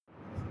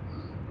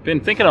Been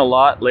thinking a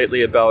lot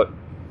lately about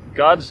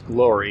God's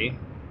glory,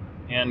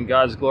 and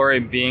God's glory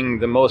being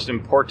the most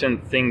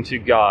important thing to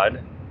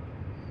God,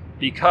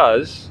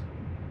 because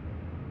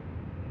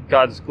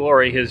God's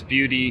glory, His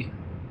beauty,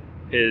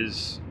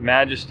 His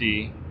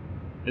majesty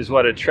is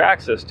what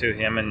attracts us to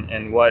Him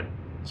and what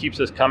keeps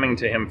us coming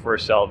to Him for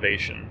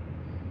salvation.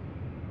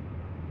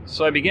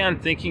 So I began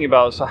thinking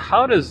about,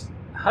 how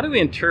do we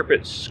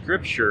interpret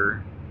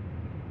Scripture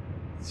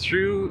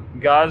through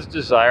God's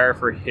desire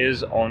for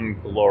His own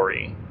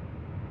glory?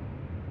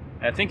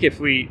 And I think if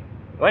we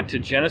went to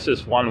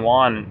Genesis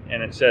 1:1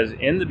 and it says,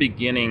 "In the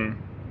beginning,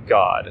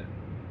 God."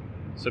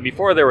 So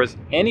before there was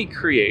any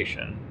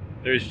creation,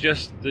 there's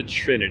just the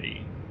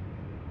Trinity.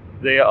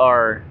 They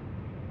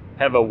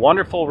have a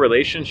wonderful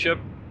relationship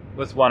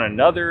with one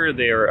another.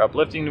 They are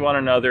uplifting to one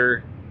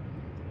another.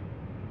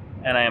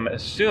 And I am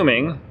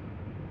assuming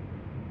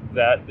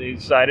that they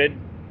decided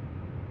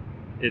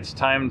it's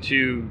time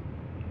to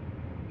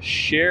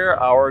share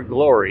our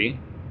glory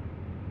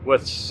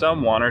with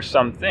someone or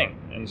something.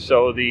 And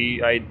so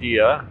the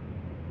idea,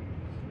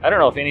 I don't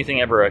know if anything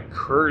ever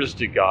occurs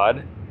to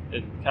God.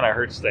 It kind of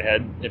hurts the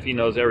head if He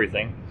knows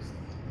everything.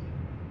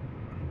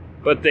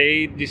 But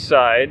they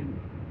decide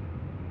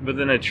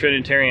within a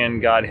Trinitarian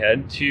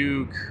Godhead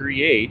to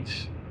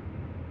create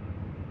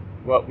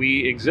what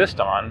we exist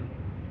on,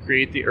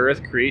 create the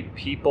earth, create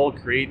people,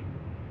 create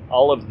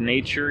all of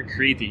nature,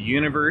 create the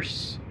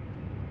universe.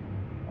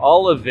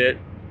 All of it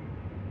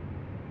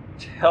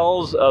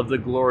tells of the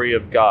glory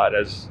of God,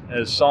 as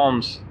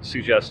Psalms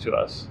suggest to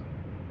us.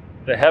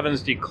 The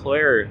heavens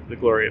declare the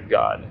glory of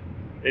God.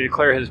 They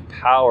declare His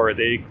power.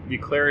 They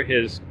declare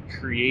His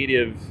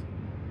creative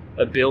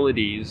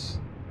abilities.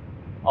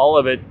 All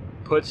of it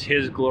puts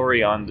His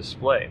glory on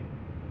display.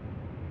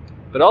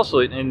 But also,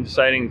 in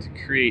deciding to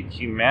create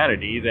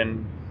humanity,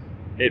 then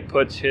it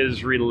puts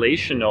His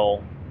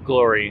relational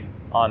glory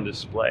on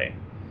display.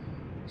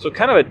 So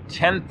kind of a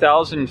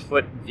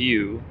 10,000-foot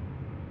view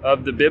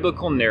of the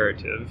biblical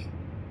narrative.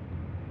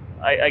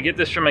 I get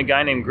this from a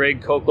guy named Greg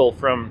Koukl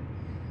from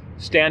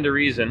Stand to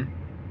Reason,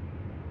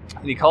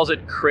 and he calls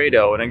it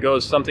Credo, and it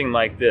goes something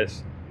like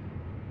this.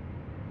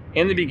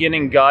 In the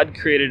beginning, God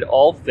created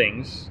all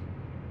things,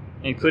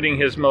 including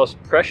His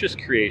most precious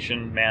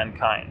creation,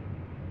 mankind.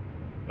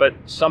 But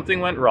something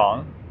went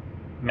wrong.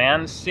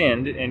 Man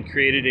sinned and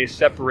created a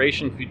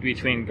separation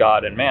between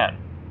God and man.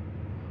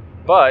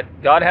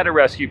 But God had a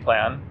rescue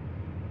plan.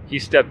 He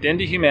stepped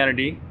into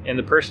humanity in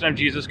the person of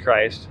Jesus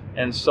Christ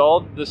and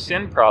solved the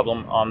sin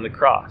problem on the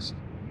cross.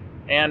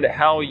 And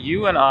how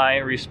you and I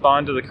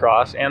respond to the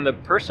cross and the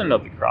person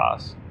of the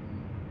cross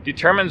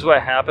determines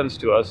what happens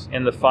to us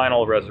in the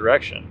final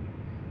resurrection.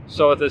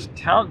 So with this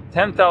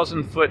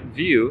 10,000-foot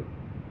view,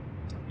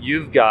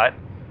 you've got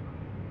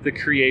the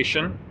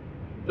creation,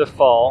 the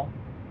fall,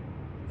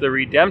 the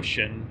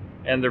redemption,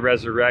 and the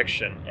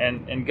resurrection.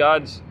 And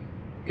God's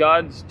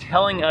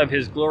telling of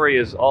His glory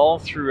is all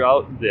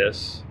throughout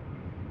this.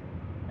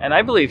 And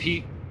I believe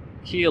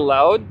He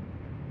allowed,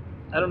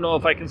 I don't know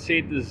if I can say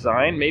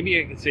design, maybe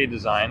I can say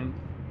design,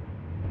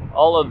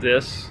 all of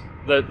this,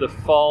 the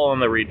fall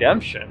and the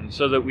redemption,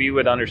 so that we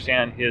would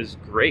understand His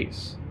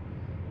grace.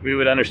 We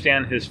would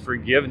understand His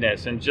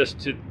forgiveness, and just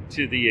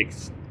to the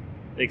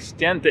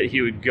extent that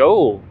He would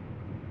go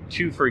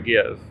to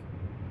forgive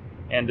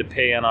and to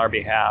pay on our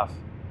behalf.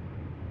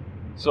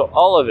 So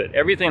all of it,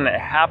 everything that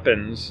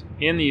happens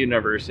in the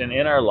universe and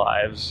in our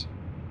lives,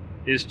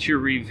 is to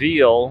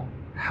reveal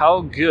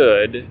how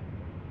good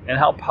and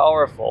how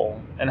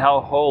powerful and how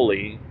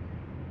holy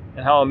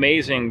and how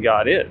amazing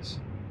God is.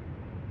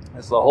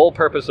 That's the whole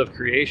purpose of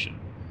creation.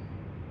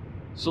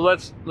 So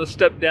let's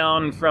step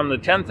down from the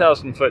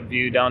 10,000-foot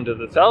view down to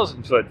the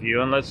 1,000-foot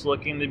view, and let's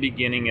look in the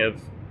beginning of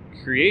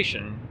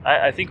creation.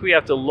 I think we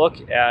have to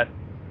look at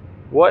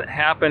what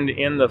happened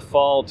in the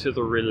fall to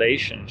the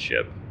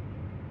relationship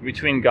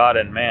between God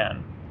and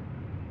man.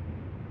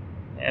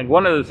 And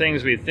one of the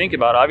things we think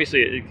about,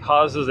 obviously, it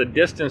causes a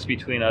distance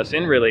between us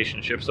in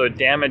relationship, so it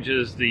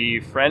damages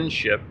the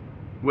friendship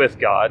with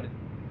God.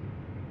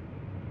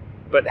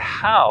 But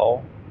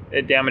how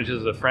it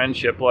damages the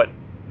friendship, what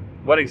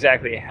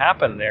exactly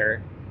happened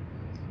there?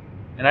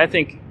 And I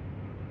think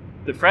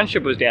the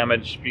friendship was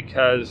damaged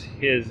because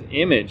His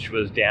image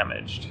was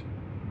damaged.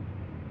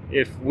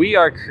 If we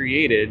are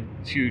created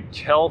to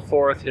tell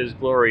forth His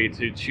glory,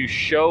 to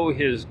show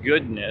His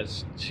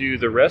goodness to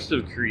the rest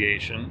of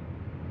creation,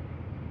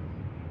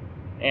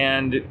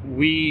 and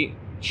we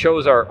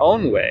chose our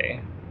own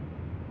way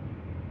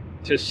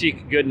to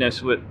seek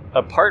goodness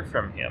apart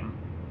from Him,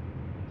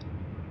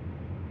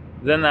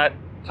 then that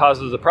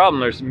causes a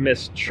problem. There's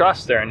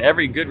mistrust there, and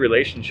every good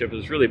relationship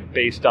is really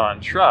based on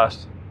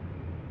trust.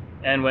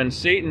 And when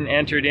Satan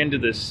entered into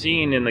the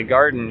scene in the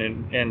garden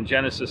in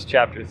Genesis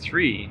chapter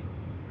 3,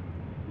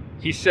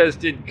 he says,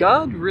 did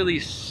God really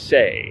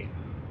say?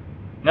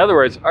 In other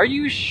words, are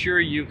you sure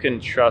you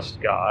can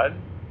trust God?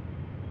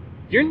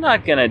 You're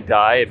not going to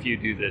die if you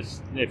do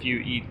this, if you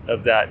eat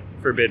of that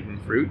forbidden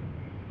fruit.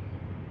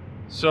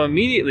 So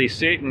immediately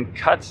Satan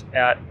cuts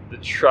at the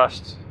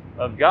trust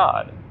of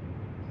God.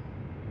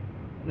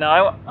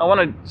 Now, I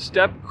want to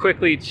step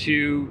quickly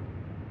to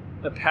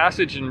a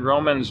passage in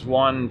Romans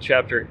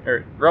chapter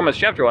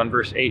 1,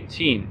 verse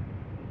 18,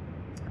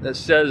 that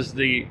says,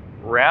 "The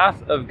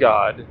wrath of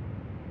God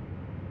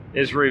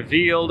is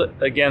revealed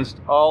against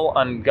all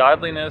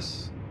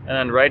ungodliness and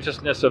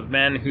unrighteousness of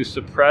men who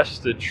suppress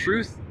the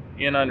truth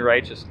in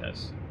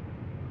unrighteousness."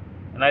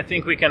 And I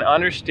think we can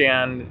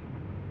understand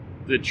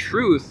the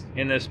truth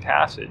in this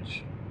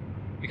passage,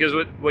 because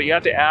what you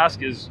have to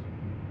ask is,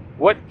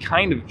 what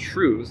kind of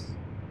truth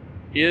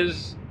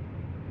is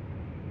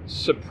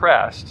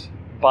suppressed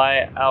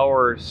by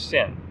our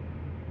sin?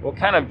 What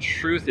kind of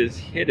truth is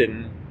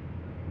hidden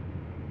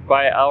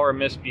by our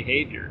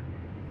misbehavior?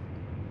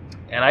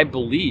 And I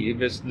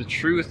believe it's the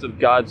truth of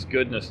God's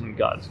goodness and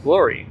God's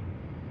glory.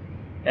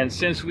 And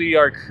since we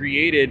are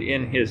created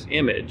in His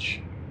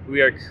image, we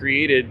are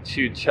created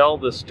to tell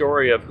the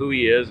story of who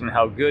He is and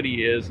how good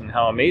He is and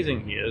how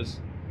amazing He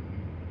is.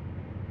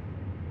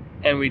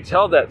 And we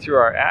tell that through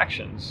our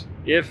actions.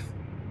 If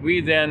we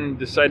then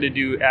decide to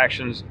do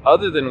actions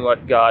other than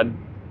what God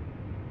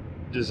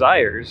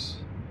desires,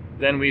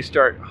 then we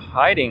start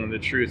hiding the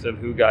truth of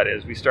who God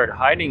is. We start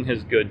hiding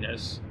His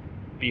goodness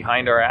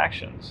behind our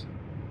actions.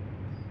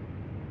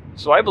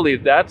 So I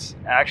believe that's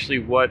actually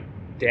what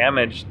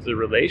damaged the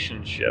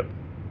relationship.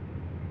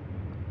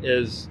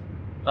 Is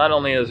not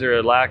only is there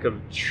a lack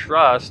of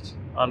trust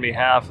on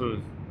behalf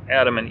of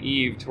Adam and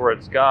Eve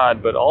towards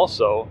God, but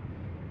also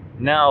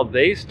now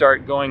they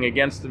start going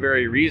against the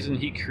very reason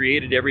He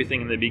created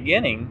everything in the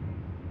beginning,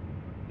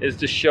 is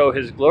to show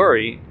His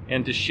glory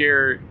and to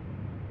share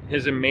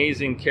His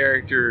amazing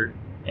character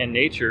and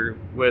nature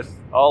with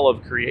all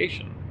of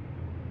creation.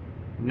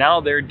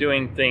 Now they're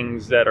doing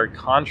things that are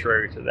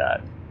contrary to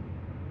that.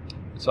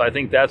 So I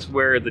think that's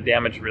where the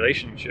damaged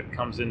relationship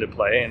comes into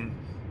play, and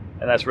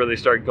that's where they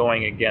start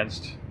going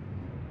against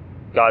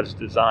God's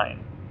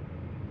design.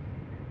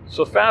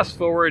 So fast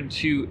forward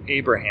to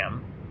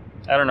Abraham.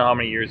 I don't know how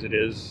many years it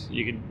is.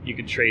 You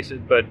could trace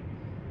it, but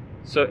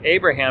so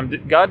Abraham,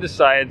 God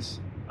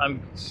decides, I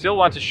still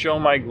want to show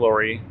my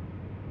glory.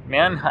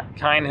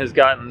 Mankind has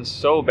gotten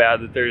so bad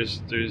that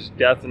there's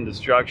death and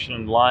destruction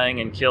and lying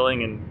and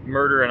killing and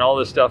murder and all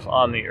this stuff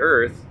on the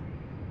earth.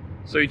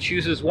 So He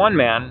chooses one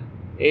man,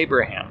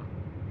 Abraham,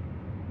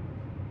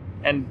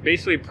 and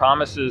basically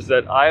promises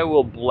that I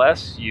will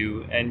bless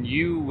you, and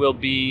you will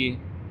be,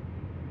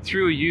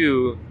 through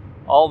you,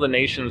 all the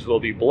nations will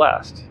be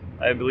blessed.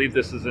 I believe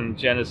this is in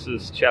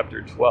Genesis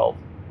chapter 12.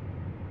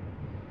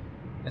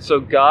 And so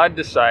God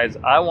decides,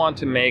 I want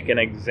to make an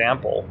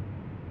example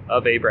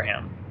of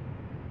Abraham.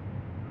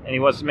 And He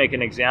wants to make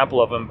an example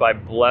of him by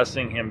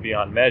blessing him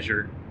beyond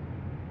measure.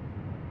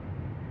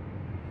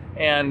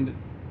 And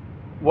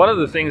one of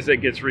the things that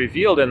gets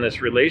revealed in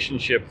this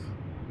relationship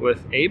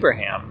with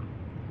Abraham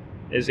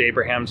is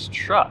Abraham's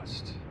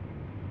trust.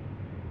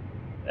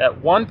 At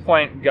one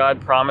point,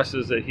 God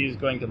promises that He's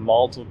going to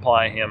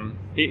multiply him.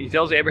 He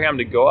tells Abraham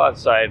to go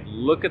outside,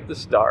 look at the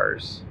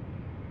stars,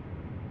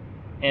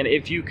 and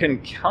if you can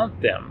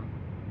count them,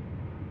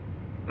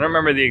 I don't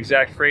remember the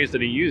exact phrase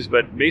that he used,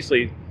 but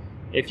basically,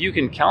 if you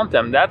can count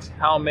them, that's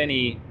how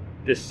many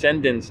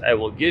descendants I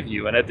will give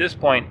you. And at this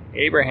point,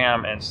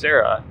 Abraham and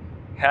Sarah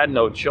had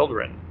no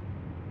children.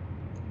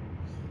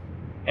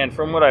 And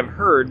from what I've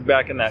heard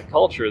back in that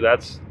culture,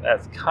 that's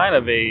kind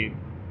of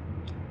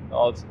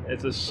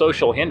it's a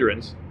social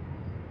hindrance.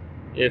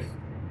 If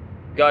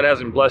God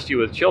hasn't blessed you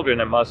with children,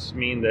 it must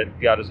mean that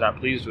God is not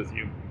pleased with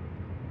you.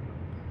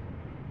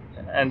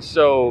 And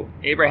so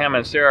Abraham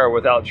and Sarah are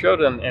without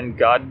children, and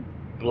God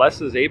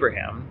blesses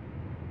Abraham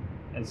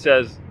and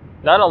says,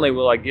 not only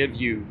will I give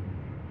you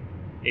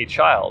a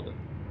child,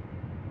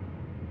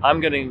 I'm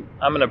going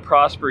to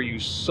prosper you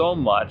so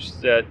much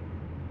that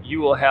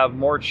you will have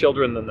more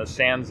children than the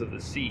sands of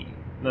the sea,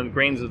 than the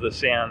grains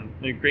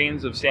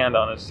of sand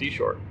on a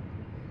seashore.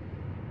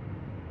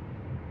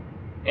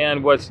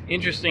 And what's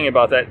interesting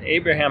about that,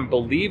 Abraham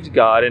believed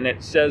God, and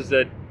it says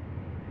that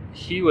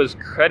he was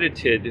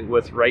credited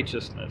with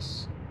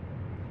righteousness.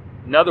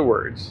 In other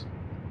words,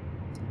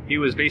 he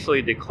was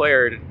basically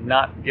declared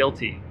not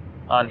guilty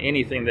on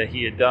anything that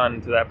he had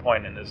done to that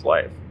point in his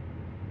life,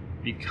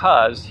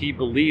 because he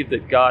believed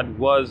that God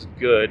was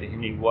good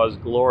and He was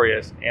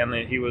glorious, and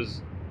that He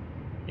was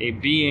a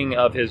being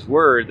of His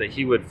word that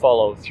He would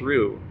follow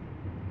through.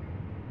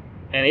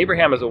 And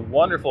Abraham is a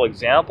wonderful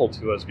example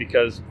to us,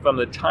 because from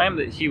the time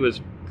that he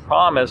was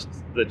promised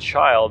the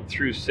child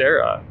through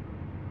Sarah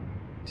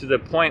to the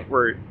point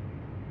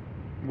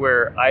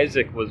where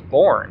Isaac was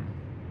born,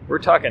 we're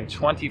talking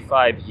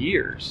 25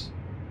 years.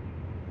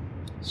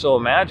 So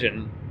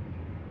imagine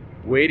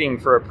waiting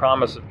for a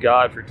promise of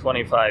God for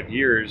 25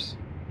 years,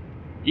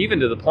 even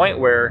to the point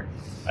where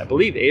I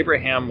believe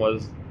Abraham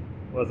was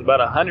about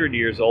 100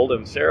 years old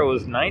and Sarah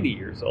was 90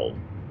 years old.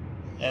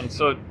 And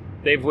so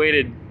they've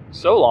waited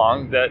so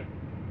long that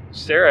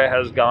Sarah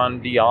has gone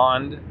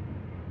beyond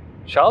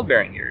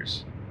childbearing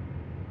years.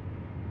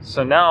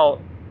 So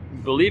now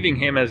believing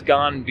Him has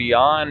gone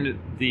beyond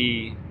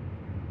the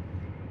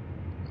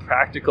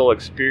practical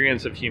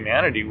experience of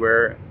humanity,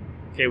 where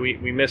okay,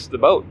 we missed the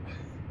boat.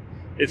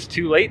 It's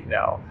too late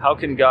now. How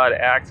can God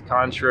act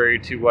contrary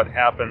to what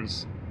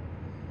happens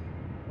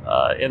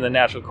in the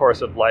natural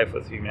course of life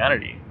with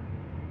humanity?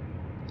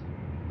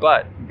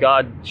 But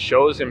God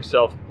shows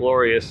himself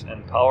glorious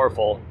and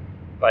powerful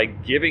by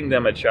giving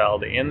them a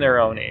child in their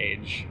own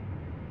age,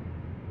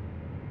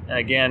 and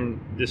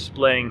again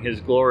displaying his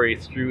glory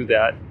through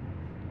that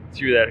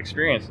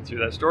experience and through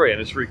that story.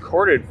 And it's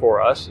recorded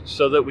for us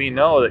so that we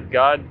know that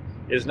God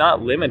is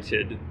not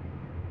limited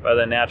by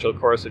the natural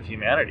course of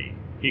humanity.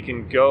 He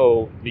can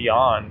go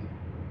beyond.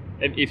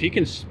 If he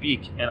can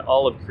speak and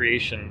all of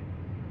creation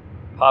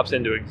pops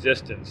into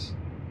existence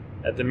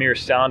at the mere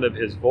sound of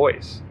his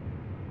voice,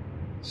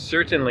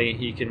 certainly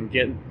he can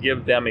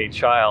give them a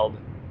child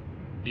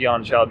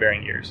beyond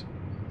childbearing years.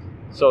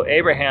 So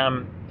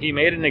Abraham, he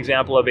made an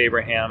example of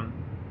Abraham.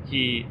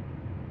 He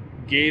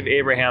gave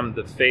Abraham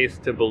the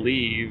faith to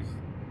believe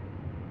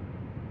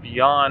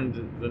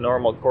beyond the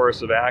normal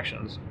course of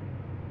actions.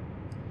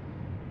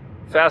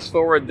 Fast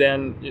forward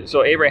then,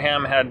 so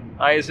Abraham had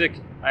Isaac,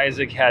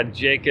 Isaac had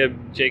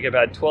Jacob, Jacob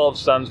had 12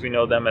 sons. We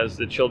know them as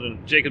the children.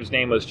 Jacob's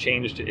name was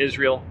changed to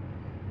Israel.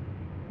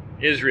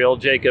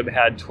 Jacob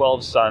had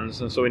 12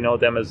 sons, and so we know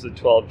them as the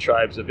 12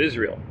 tribes of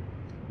Israel.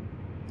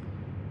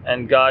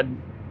 And God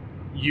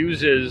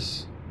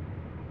uses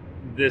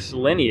this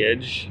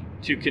lineage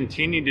to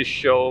continue to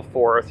show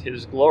forth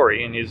his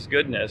glory and his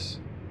goodness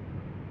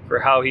for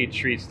how he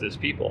treats this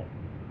people.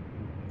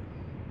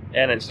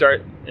 And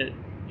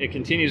it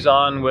continues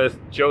on with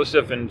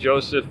Joseph, and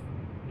Joseph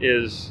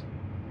is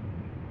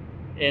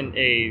in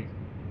a,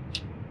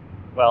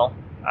 well,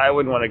 I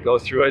wouldn't want to go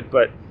through it,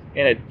 but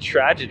in a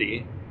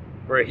tragedy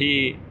where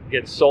he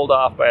gets sold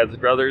off by his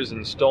brothers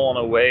and stolen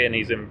away, and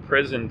he's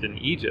imprisoned in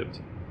Egypt.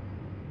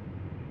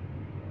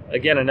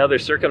 Again, another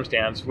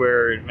circumstance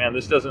where, man,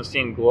 this doesn't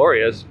seem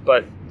glorious,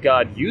 but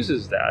God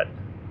uses that.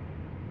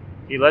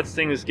 He lets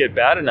things get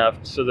bad enough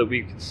so that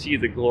we can see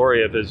the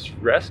glory of his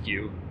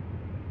rescue.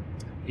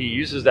 He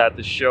uses that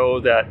to show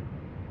that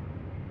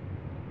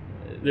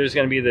there's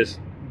going to be this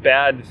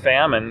bad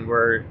famine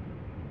where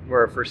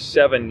for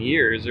 7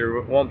 years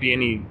there won't be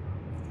any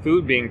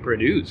food being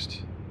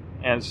produced.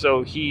 And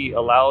so he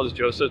allows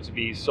Joseph to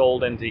be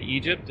sold into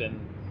Egypt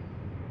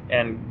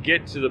and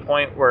get to the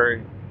point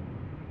where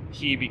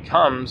he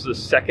becomes the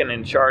second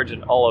in charge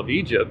in all of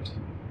Egypt.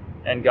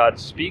 And God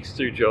speaks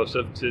through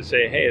Joseph to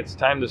say, hey, it's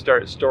time to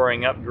start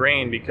storing up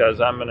grain because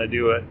I'm going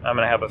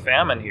to have a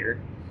famine here.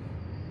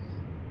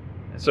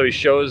 And so he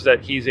shows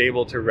that he's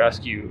able to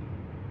rescue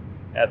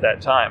at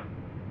that time.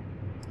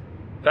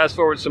 Fast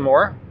forward some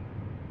more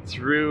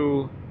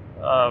through,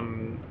 I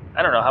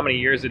don't know how many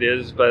years it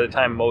is by the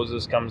time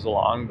Moses comes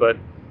along, but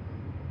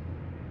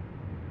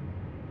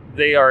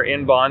they are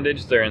in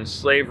bondage, they're in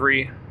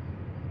slavery,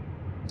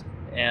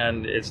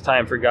 and it's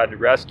time for God to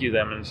rescue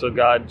them. And so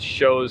God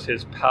shows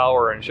his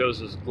power and shows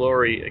his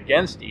glory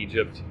against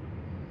Egypt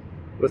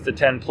with the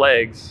 10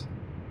 plagues,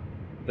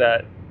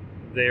 that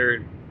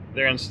they're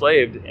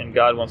enslaved and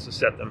God wants to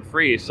set them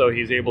free. So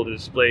he's able to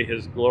display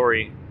his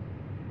glory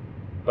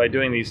by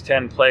doing these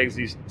 10 plagues,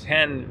 these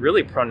 10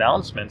 really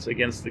pronouncements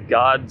against the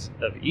gods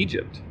of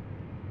Egypt.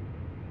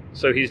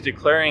 So he's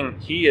declaring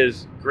he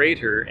is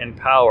greater in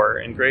power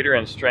and greater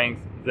in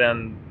strength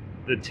than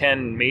the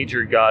 10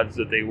 major gods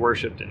that they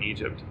worshipped in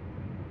Egypt.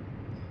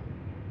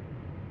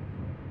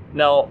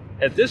 Now,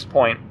 at this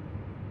point,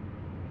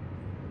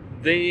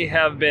 they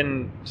have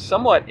been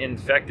somewhat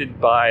infected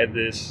by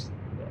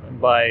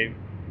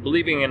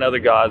believing in other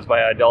gods,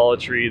 by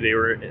idolatry.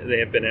 They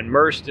have been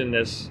immersed in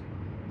this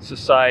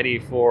society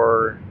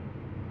for,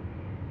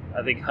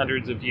 I think,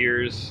 hundreds of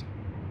years.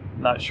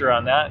 Not sure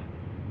on that.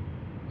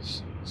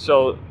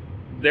 So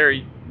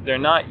they're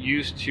not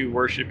used to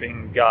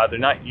worshiping God. They're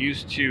not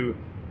used to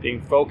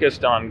being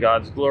focused on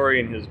God's glory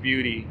and his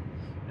beauty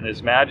and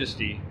his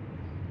majesty.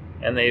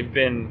 And they've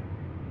been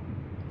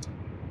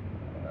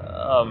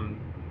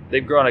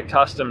they've grown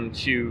accustomed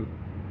to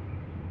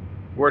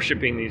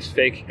worshiping these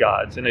fake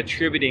gods and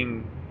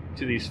attributing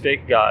to these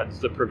fake gods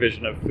the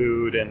provision of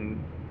food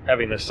and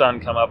having the sun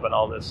come up and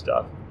all this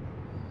stuff.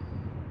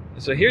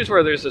 So here's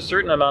where there's a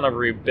certain amount of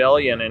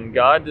rebellion, and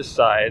God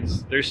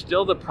decides there's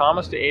still the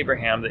promise to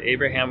Abraham that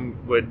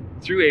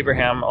through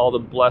Abraham, all the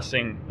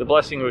blessing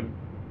would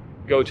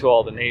go to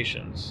all the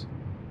nations.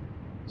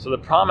 So the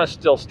promise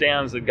still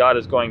stands that God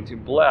is going to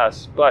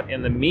bless, but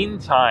in the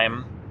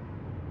meantime,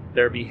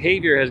 their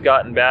behavior has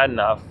gotten bad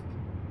enough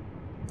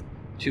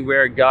to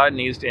where God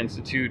needs to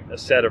institute a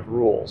set of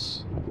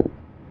rules.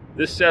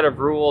 This set of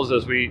rules,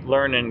 as we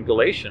learn in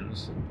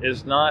Galatians,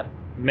 is not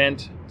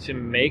meant to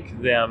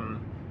make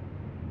them,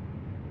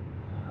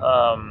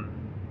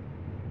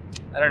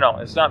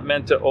 it's not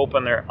meant to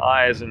open their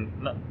eyes and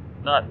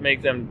not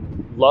make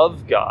them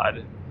love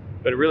God,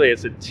 but really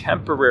it's a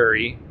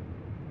temporary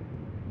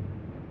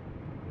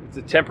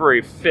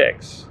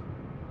fix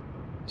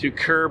to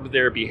curb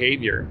their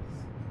behavior.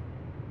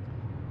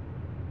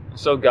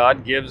 So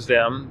God gives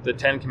them the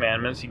 10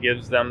 Commandments, he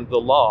gives them the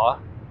law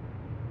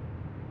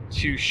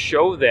to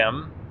show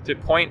them to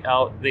point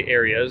out the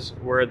areas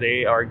where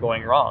they are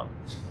going wrong.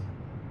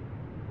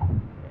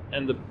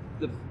 And the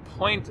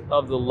point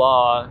of the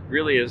law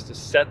really is to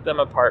set them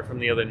apart from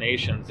the other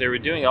nations. They were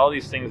doing all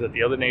these things that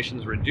the other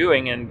nations were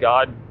doing, and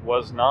God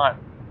was not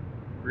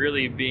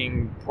really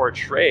being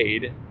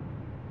portrayed,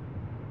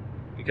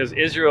 because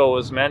Israel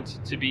was meant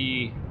to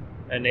be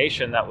a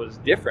nation that was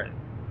different.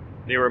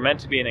 They were meant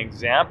to be an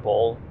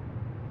example,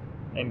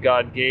 and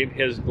God gave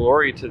his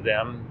glory to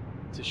them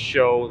to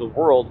show the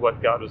world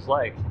what God was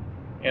like,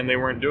 and they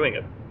weren't doing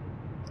it.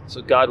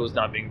 So God was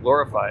not being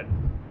glorified.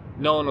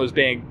 No one was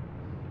being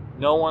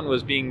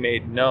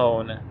made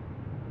known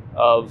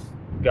of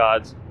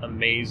God's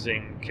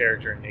amazing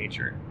character and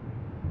nature.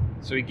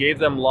 So he gave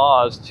them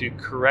laws to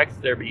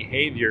correct their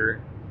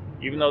behavior.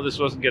 Even though this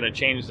wasn't going to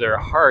change their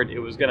heart, it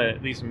was going to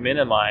at least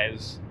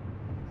minimize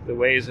the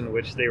ways in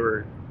which they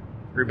were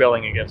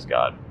rebelling against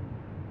God.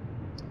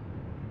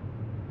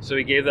 So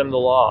he gave them the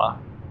law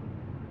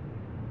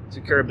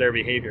to curb their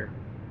behavior.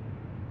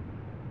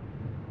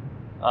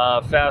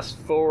 Fast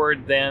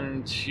forward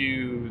then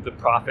to the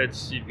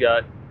prophets. You've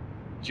got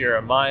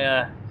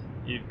Jeremiah,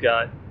 you've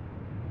got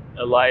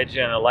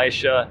Elijah and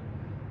Elisha.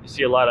 You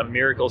see a lot of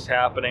miracles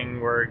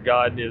happening where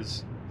God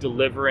is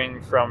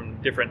delivering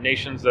from different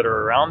nations that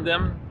are around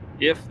them,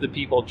 if the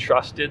people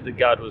trusted that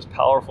God was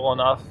powerful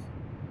enough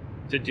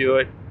to do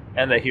it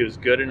and that he was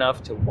good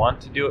enough to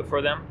want to do it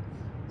for them.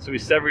 So we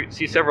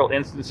see several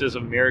instances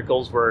of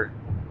miracles where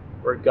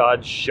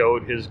God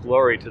showed his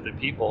glory to the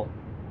people.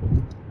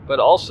 But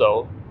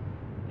also,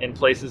 in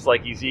places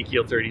like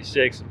Ezekiel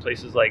 36 and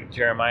places like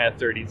Jeremiah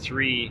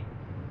 33,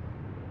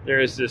 there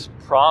is this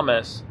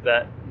promise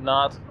that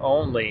not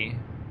only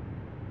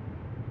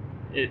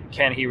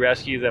can he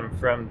rescue them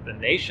from the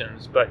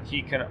nations, but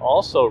he can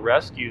also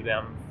rescue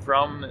them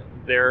from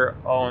their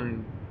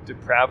own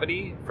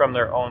depravity, from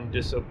their own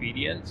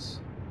disobedience.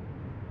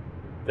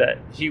 That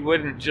he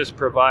wouldn't just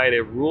provide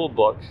a rule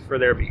book for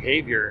their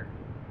behavior,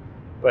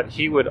 but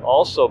he would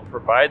also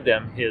provide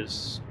them his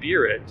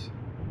Spirit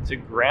to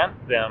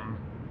grant them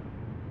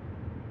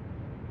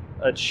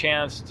to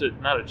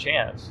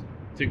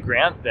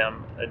grant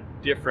them a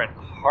different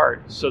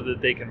heart so that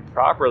they can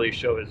properly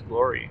show his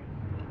glory.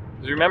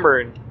 Because remember,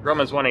 in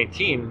Romans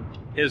 1:18,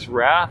 his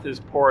wrath is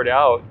poured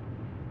out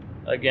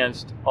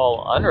against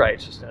all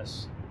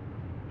unrighteousness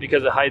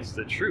because it hides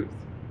the truth.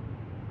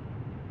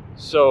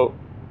 So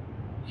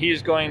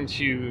he's going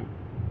to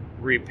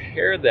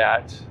repair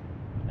that,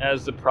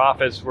 as the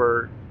prophets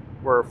were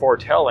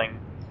foretelling.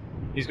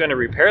 He's going to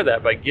repair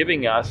that by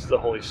giving us the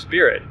Holy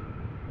Spirit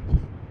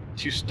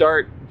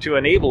to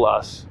enable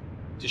us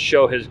to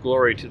show his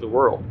glory to the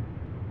world.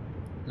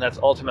 And that's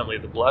ultimately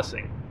the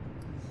blessing.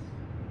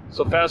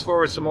 So fast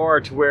forward some more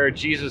to where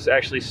Jesus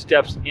actually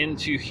steps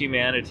into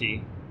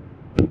humanity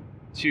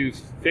to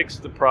fix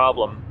the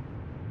problem.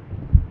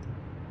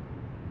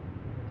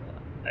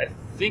 I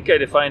think I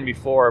defined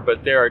before,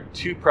 but there are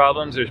two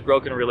problems. There's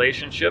broken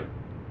relationship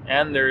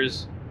and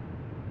there's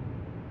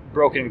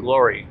broken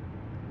glory.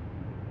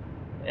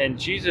 And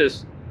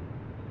Jesus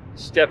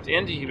stepped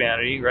into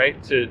humanity,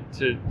 right, to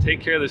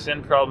take care of the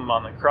sin problem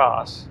on the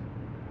cross,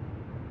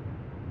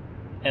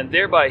 and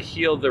thereby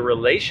healed the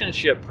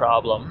relationship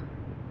problem.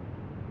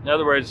 In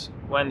other words,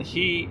 when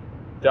he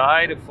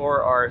died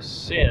for our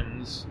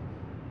sins,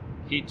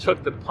 he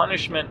took the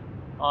punishment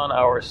on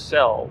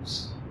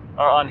ourselves,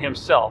 or on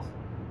himself,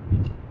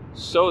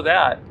 so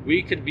that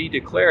we could be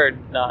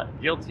declared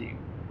not guilty.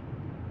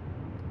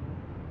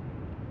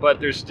 But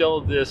there's still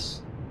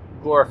this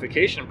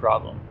glorification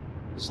problem.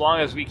 As long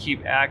as we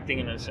keep acting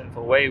in a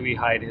sinful way, we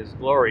hide his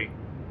glory.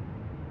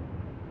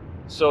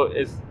 So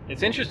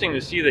it's interesting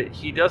to see that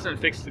he doesn't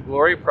fix the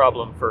glory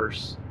problem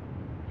first.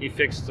 He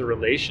fixed the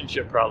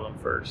relationship problem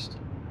first.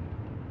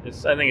 I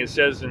think it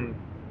says in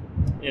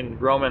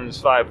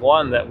Romans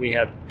 5:1 that we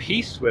have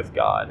peace with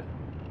God.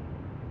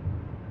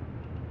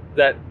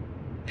 That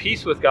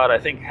peace with God, I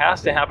think,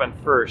 has to happen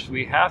first.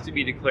 We have to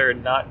be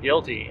declared not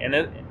guilty.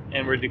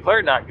 And we're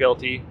declared not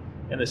guilty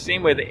in the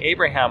same way that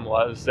Abraham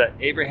was, that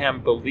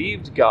Abraham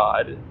believed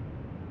God,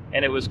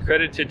 and it was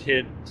credited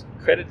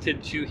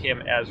to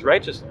him as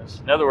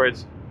righteousness. In other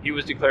words, he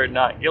was declared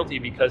not guilty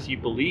because he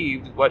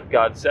believed what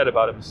God said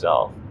about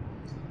himself.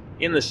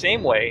 In the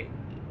same way,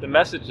 the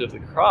message of the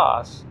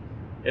cross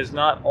is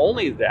not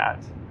only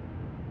that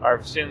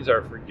our sins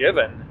are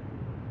forgiven,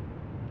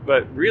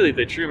 but really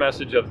the true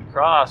message of the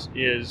cross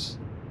is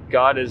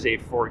God is a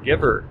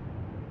forgiver.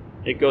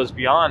 It goes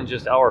beyond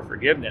just our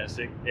forgiveness.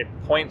 It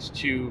points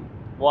to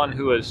one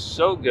who is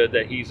so good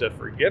that he's a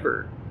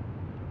forgiver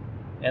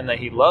and that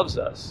he loves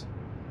us.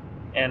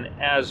 And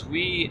as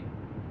we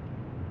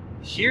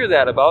hear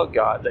that about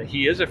God, that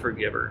he is a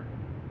forgiver,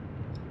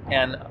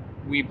 and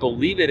we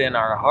believe it in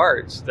our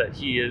hearts that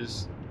he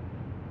is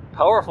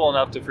powerful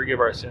enough to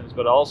forgive our sins,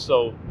 but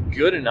also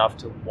good enough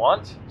to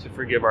want to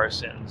forgive our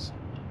sins,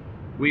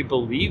 we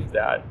believe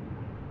that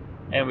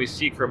and we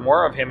seek for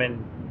more of him,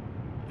 and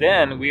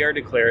then we are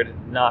declared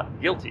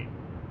not guilty.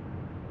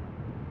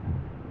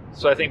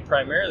 So I think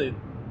primarily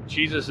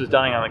Jesus is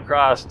dying on the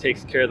cross,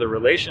 takes care of the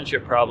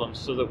relationship problems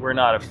so that we're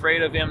not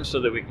afraid of him, so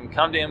that we can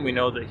come to him. We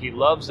know that he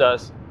loves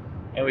us,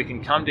 and we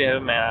can come to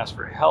him and ask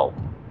for help.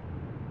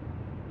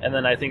 And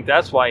then I think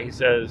that's why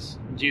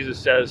Jesus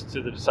says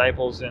to the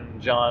disciples in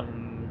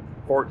John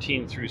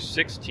 14 through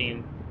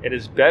 16, it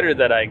is better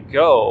that I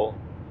go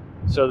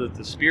so that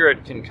the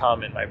Spirit can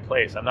come in my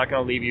place. I'm not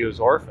going to leave you as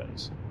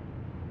orphans.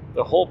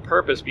 The whole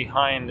purpose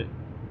behind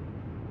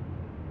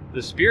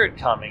the Spirit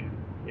coming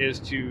is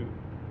to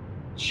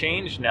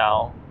change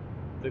now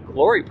the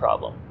glory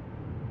problem.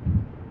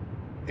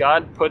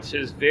 God puts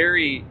his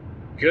very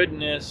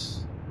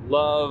goodness,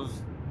 love,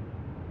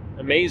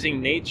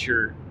 amazing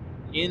nature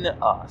in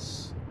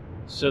us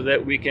so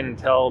that we can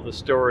tell the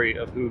story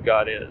of who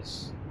God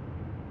is.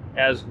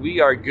 As we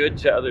are good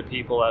to other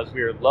people, as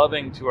we are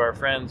loving to our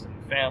friends and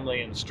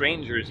family and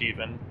strangers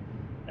even,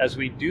 as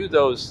we do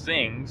those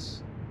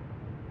things,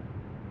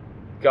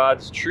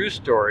 God's true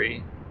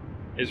story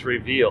is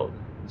revealed.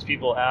 As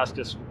people ask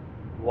us,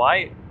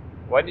 why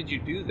did you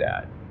do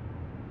that?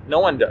 No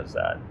one does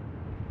that.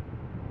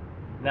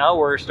 Now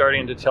we're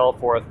starting to tell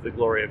forth the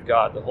glory of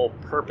God, the whole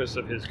purpose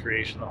of his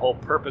creation, the whole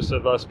purpose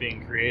of us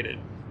being created.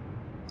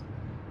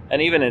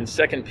 And even in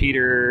 2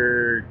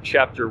 Peter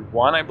chapter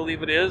 1, I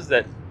believe it is,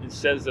 that it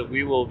says that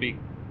we will be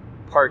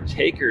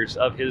partakers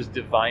of his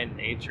divine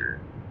nature.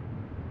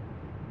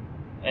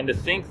 And to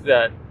think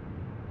that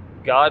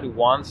God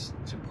wants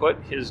to put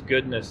his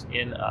goodness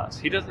in us.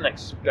 He doesn't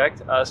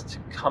expect us to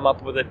come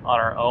up with it on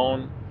our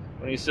own.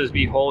 When he says,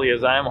 be holy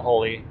as I am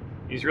holy,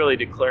 he's really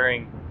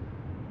declaring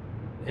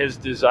his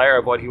desire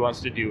of what he wants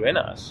to do in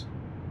us.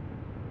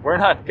 We're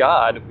not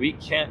God. We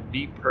can't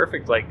be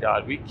perfect like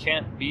God. We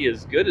can't be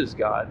as good as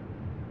God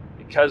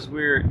because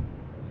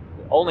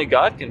only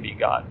God can be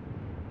God.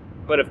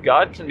 But if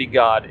God can be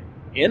God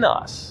in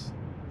us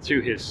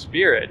through his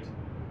Spirit,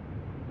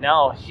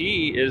 now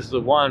he is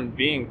the one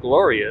being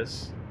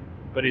glorious,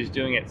 but he's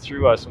doing it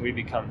through us, and we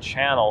become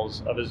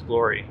channels of his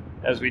glory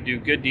as we do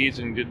good deeds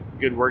and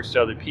good works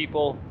to other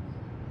people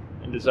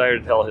and desire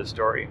to tell his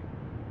story.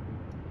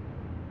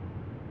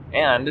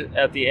 And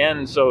at the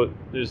end, so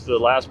there's the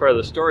last part of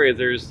the story,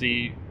 there's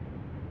the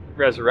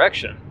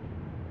resurrection.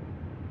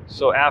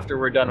 So after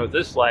we're done with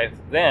this life,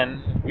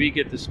 then we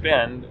get to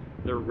spend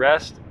the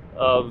rest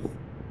of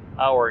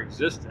our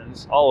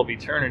existence, all of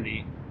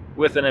eternity,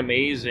 with an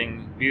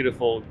amazing,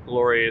 beautiful,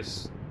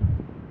 glorious,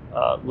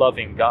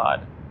 loving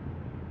God.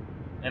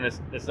 And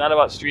it's not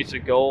about streets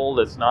of gold,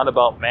 it's not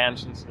about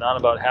mansions, it's not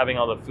about having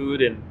all the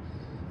food and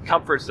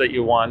comforts that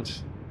you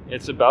want.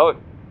 It's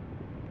about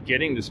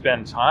getting to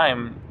spend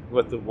time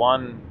with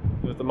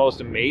the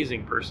most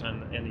amazing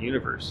person in the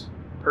universe.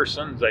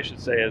 Persons, I should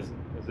say, as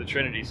the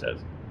Trinity says.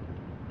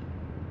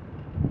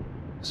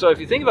 So if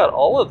you think about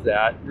all of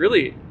that,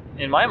 really,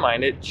 in my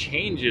mind, it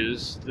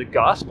changes the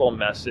gospel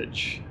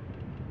message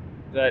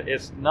that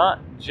it's not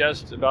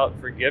just about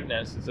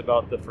forgiveness, it's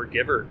about the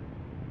forgiver.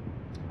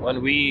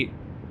 When we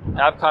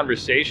have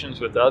conversations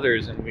with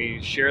others and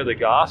we share the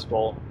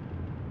gospel,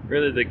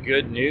 really the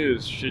good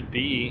news should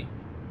be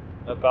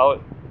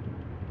about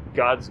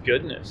God's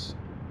goodness,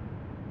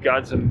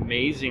 God's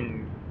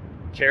amazing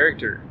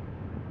character,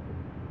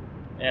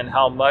 and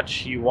how much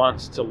he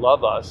wants to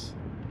love us.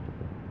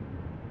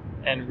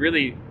 And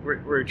really,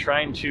 we're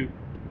trying to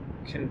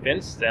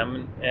convince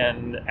them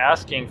and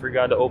asking for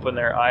God to open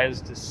their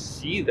eyes to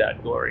see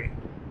that glory.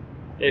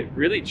 It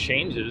really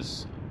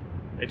changes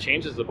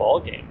the ball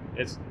game.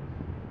 It's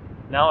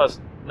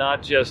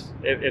not just,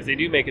 if they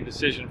do make a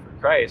decision for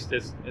Christ,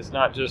 it's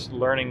not just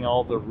learning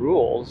all the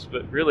rules,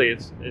 but really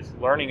it's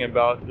learning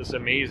about this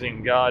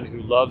amazing God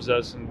who loves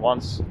us and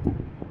wants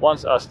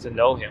us to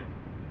know him.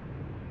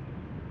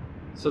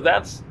 So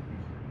that's,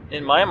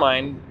 in my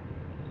mind,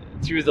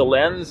 through the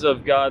lens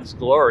of God's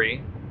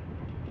glory,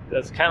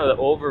 that's kind of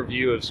the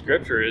overview of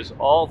Scripture. Is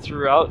all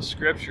throughout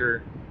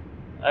Scripture,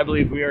 I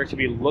believe we are to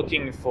be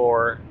looking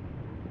for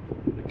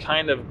the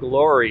kind of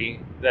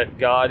glory that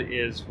God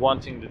is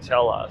wanting to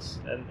tell us.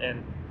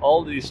 And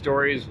all these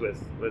stories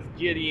with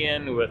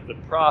Gideon, with the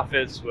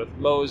prophets, with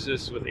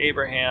Moses, with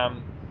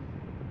Abraham,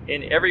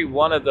 in every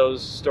one of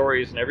those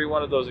stories and every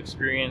one of those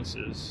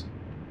experiences,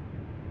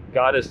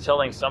 God is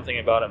telling something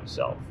about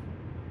himself.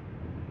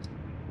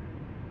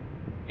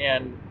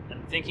 And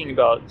I'm thinking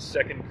about 2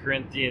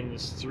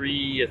 Corinthians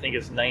 3, I think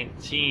it's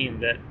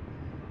 19,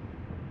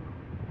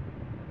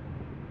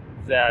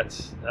 that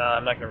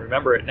I'm not going to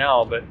remember it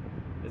now, but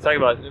it's talking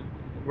about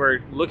we're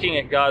looking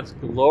at God's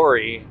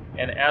glory,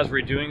 and as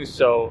we're doing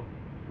so,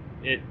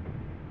 it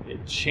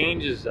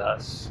changes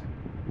us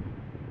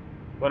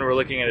when we're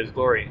looking at his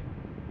glory.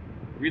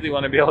 I really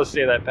want to be able to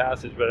say that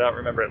passage, but I don't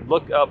remember it.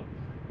 Look up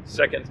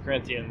 2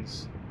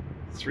 Corinthians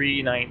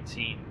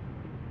 3:19.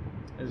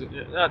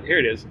 Here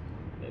it is.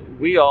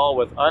 We all,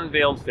 with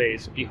unveiled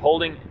face,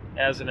 beholding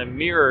as in a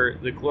mirror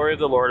the glory of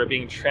the Lord, are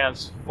being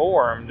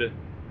transformed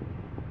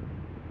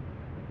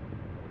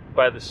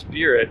by the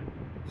Spirit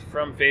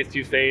from faith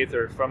to faith,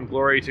 or from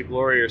glory to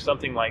glory, or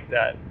something like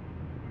that.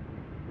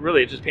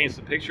 Really, it just paints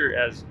the picture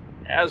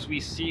as we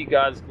see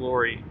God's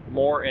glory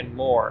more and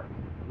more,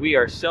 we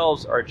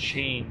ourselves are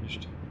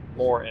changed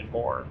more and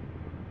more.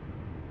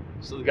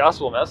 So the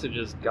gospel message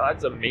is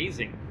God's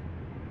amazing,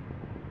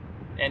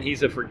 and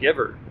He's a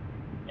forgiver,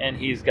 and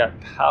He's got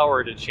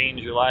power to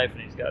change your life,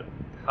 and He's got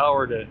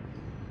power to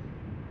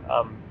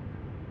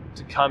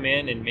come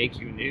in and make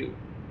you new.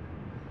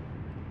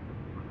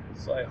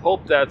 So I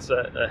hope that's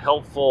a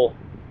helpful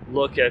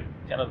look at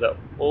kind of the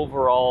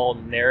overall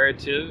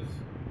narrative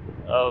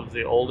of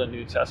the Old and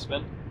New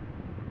Testament.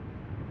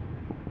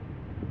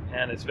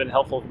 And it's been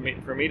helpful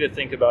for me to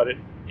think about it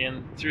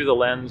through the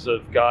lens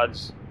of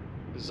God's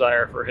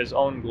desire for His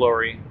own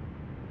glory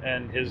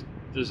and His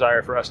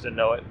desire for us to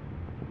know it.